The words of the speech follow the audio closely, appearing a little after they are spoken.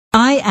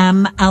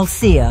am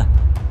Althea,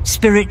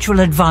 spiritual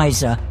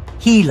advisor,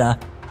 healer,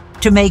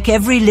 to make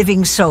every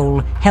living soul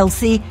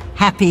healthy,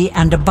 happy,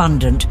 and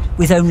abundant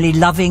with only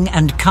loving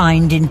and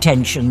kind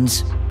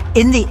intentions.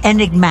 In the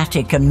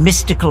enigmatic and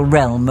mystical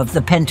realm of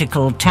the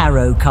Pentacle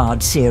Tarot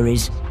card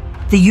series,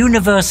 the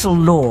universal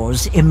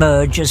laws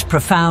emerge as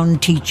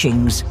profound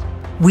teachings,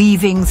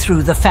 weaving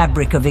through the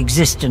fabric of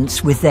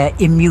existence with their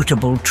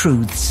immutable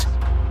truths.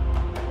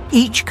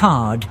 Each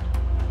card,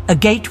 a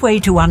gateway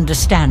to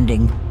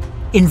understanding,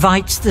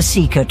 invites the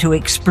seeker to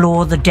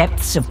explore the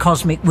depths of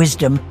cosmic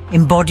wisdom,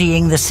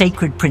 embodying the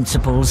sacred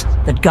principles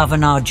that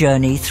govern our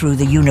journey through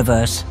the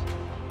universe.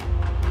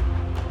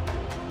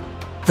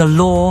 The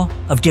Law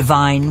of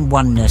Divine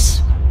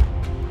Oneness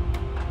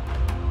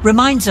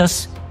reminds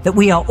us that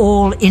we are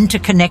all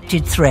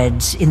interconnected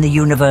threads in the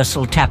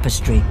universal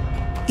tapestry,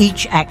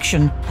 each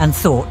action and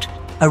thought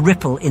a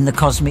ripple in the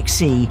cosmic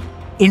sea,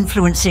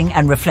 influencing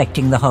and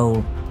reflecting the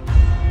whole.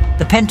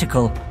 The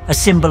pentacle, a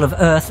symbol of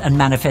earth and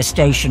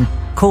manifestation,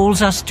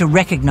 calls us to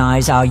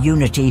recognize our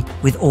unity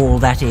with all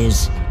that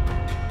is.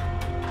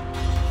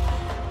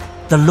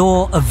 The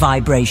law of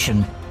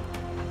vibration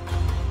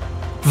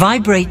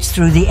vibrates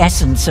through the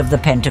essence of the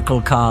pentacle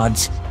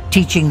cards,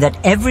 teaching that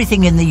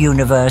everything in the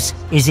universe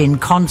is in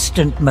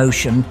constant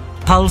motion,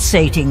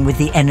 pulsating with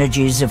the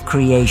energies of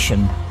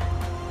creation.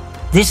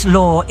 This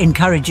law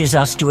encourages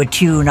us to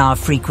attune our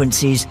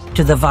frequencies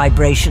to the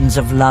vibrations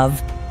of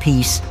love,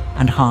 peace,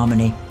 and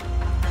harmony.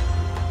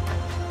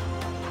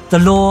 The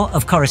law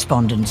of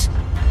correspondence.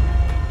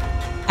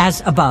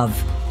 As above,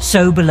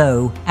 so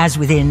below, as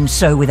within,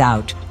 so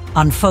without,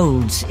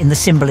 unfolds in the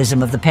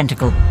symbolism of the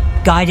pentacle,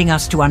 guiding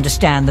us to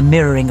understand the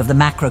mirroring of the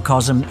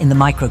macrocosm in the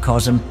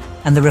microcosm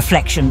and the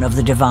reflection of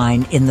the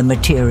divine in the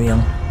material.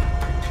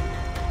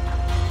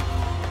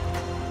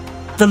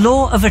 The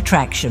law of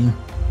attraction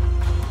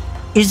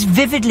is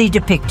vividly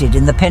depicted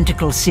in the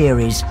Pentacle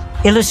series,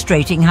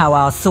 illustrating how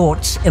our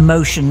thoughts,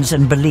 emotions,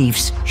 and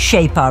beliefs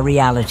shape our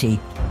reality,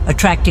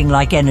 attracting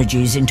like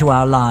energies into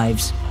our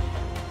lives.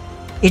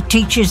 It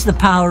teaches the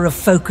power of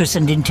focus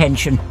and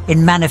intention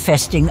in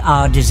manifesting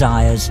our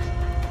desires.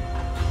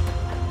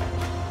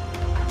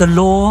 The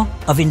law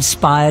of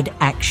inspired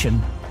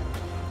action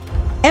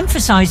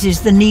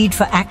emphasizes the need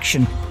for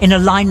action in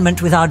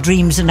alignment with our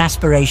dreams and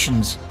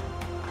aspirations.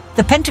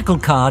 The Pentacle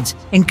cards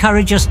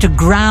encourage us to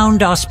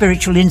ground our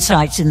spiritual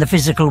insights in the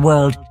physical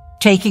world,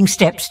 taking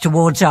steps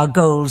towards our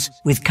goals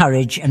with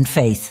courage and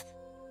faith.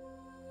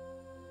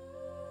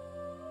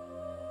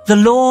 The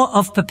law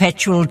of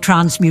perpetual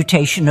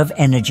transmutation of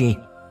energy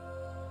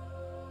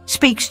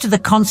speaks to the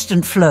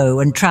constant flow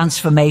and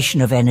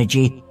transformation of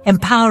energy,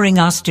 empowering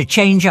us to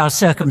change our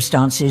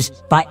circumstances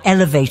by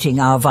elevating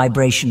our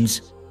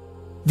vibrations.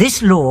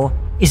 This law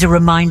is a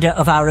reminder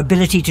of our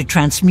ability to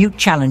transmute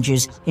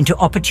challenges into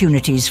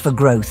opportunities for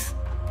growth.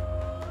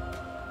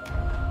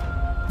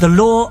 The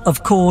law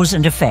of cause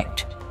and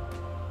effect,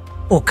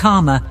 or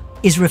karma,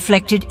 is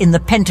reflected in the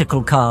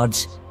Pentacle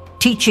cards,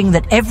 teaching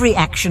that every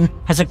action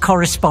has a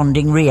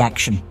corresponding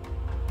reaction.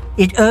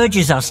 It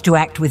urges us to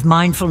act with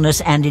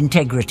mindfulness and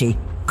integrity,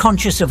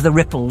 conscious of the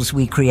ripples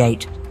we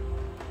create.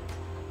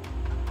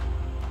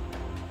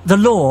 The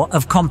law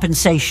of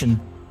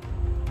compensation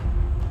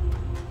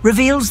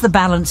reveals the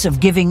balance of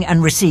giving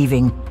and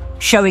receiving,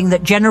 showing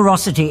that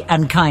generosity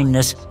and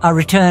kindness are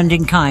returned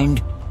in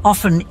kind,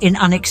 often in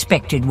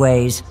unexpected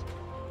ways.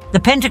 The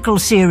Pentacle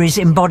series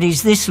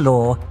embodies this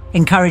law,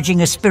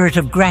 encouraging a spirit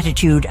of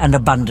gratitude and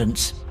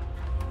abundance.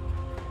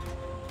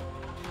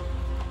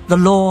 The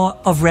law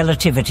of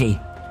relativity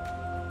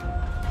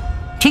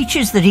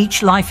teaches that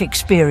each life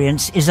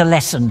experience is a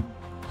lesson,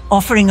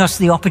 offering us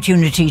the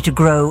opportunity to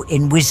grow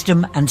in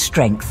wisdom and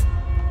strength.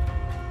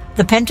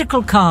 The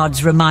Pentacle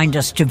cards remind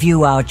us to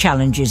view our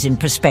challenges in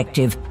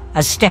perspective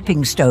as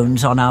stepping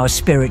stones on our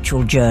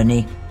spiritual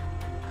journey.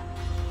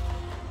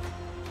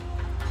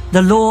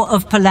 The law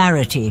of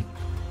polarity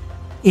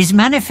is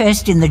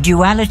manifest in the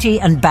duality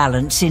and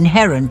balance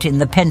inherent in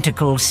the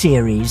Pentacle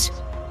series,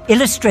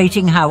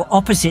 illustrating how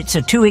opposites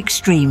are two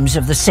extremes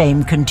of the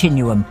same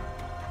continuum.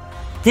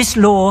 This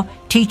law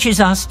teaches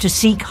us to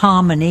seek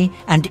harmony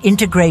and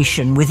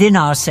integration within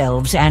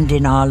ourselves and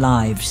in our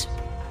lives.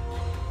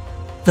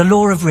 The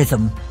law of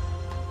rhythm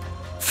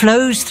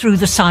flows through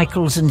the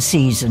cycles and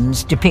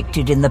seasons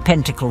depicted in the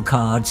Pentacle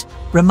cards,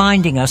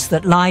 reminding us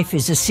that life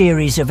is a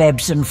series of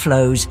ebbs and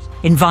flows,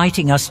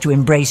 inviting us to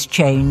embrace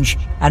change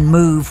and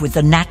move with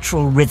the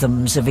natural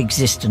rhythms of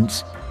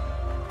existence.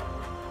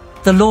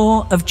 The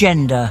law of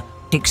gender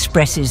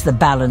expresses the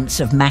balance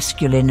of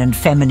masculine and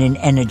feminine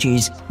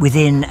energies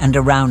within and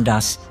around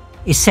us,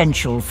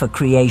 essential for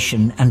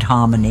creation and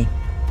harmony.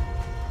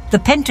 The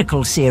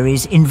Pentacle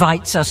series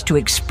invites us to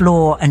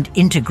explore and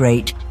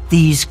integrate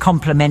these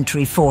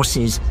complementary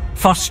forces,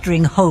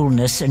 fostering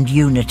wholeness and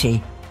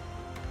unity.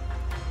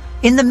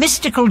 In the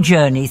mystical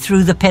journey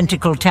through the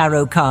Pentacle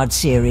Tarot card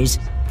series,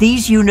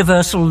 these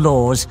universal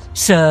laws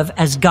serve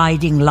as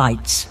guiding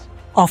lights,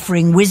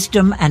 offering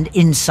wisdom and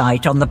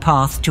insight on the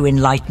path to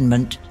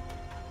enlightenment.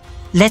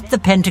 Let the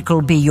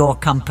Pentacle be your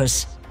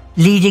compass,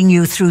 leading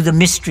you through the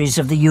mysteries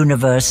of the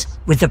universe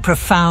with the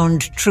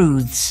profound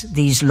truths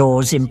these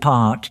laws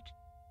impart.